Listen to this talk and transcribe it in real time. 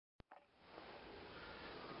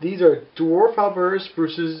These are dwarf Alberta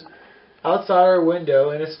spruces outside our window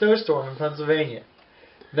in a snowstorm in Pennsylvania.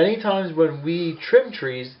 Many times when we trim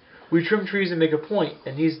trees and make a point,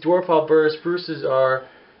 and these dwarf Alberta spruces are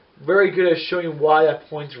very good at showing why that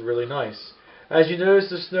point's really nice. As you notice,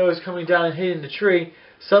 the snow is coming down and hitting the tree.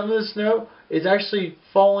 Some of the snow is actually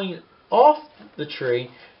falling off the tree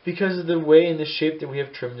because of the way and the shape that we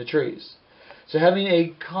have trimmed the trees. So having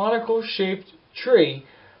a conical shaped tree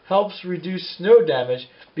helps reduce snow damage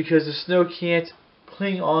because the snow can't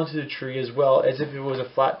cling onto the tree as well as if it was a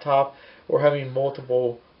flat top or having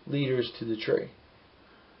multiple leaders to the tree.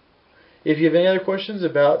 If you have any other questions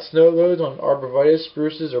about snow loads on arborvitae,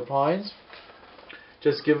 spruces, or pines,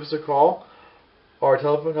 just give us a call. Our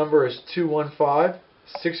telephone number is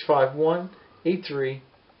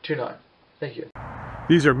 215-651-8329. Thank you.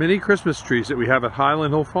 These are mini Christmas trees that we have at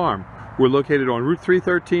Highland Hill Farm. We're located on Route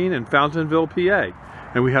 313 in Fountainville, PA.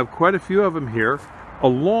 And we have quite a few of them here,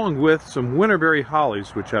 along with some winterberry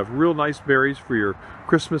hollies, which have real nice berries for your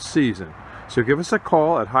Christmas season. So give us a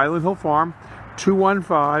call at Highland Hill Farm,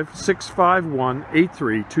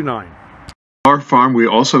 215-651-8329. Our farm, we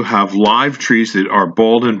also have live trees that are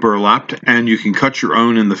balled and burlapped, and you can cut your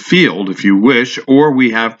own in the field if you wish, or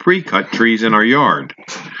we have pre-cut trees in our yard.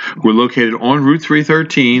 We're located on Route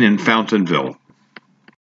 313 in Fountainville.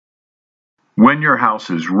 When your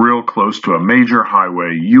house is real close to a major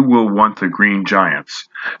highway, you will want the Green Giants.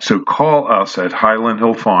 So call us at Highland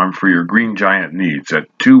Hill Farm for your Green Giant needs at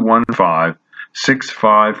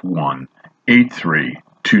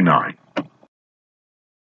 215-651-8329.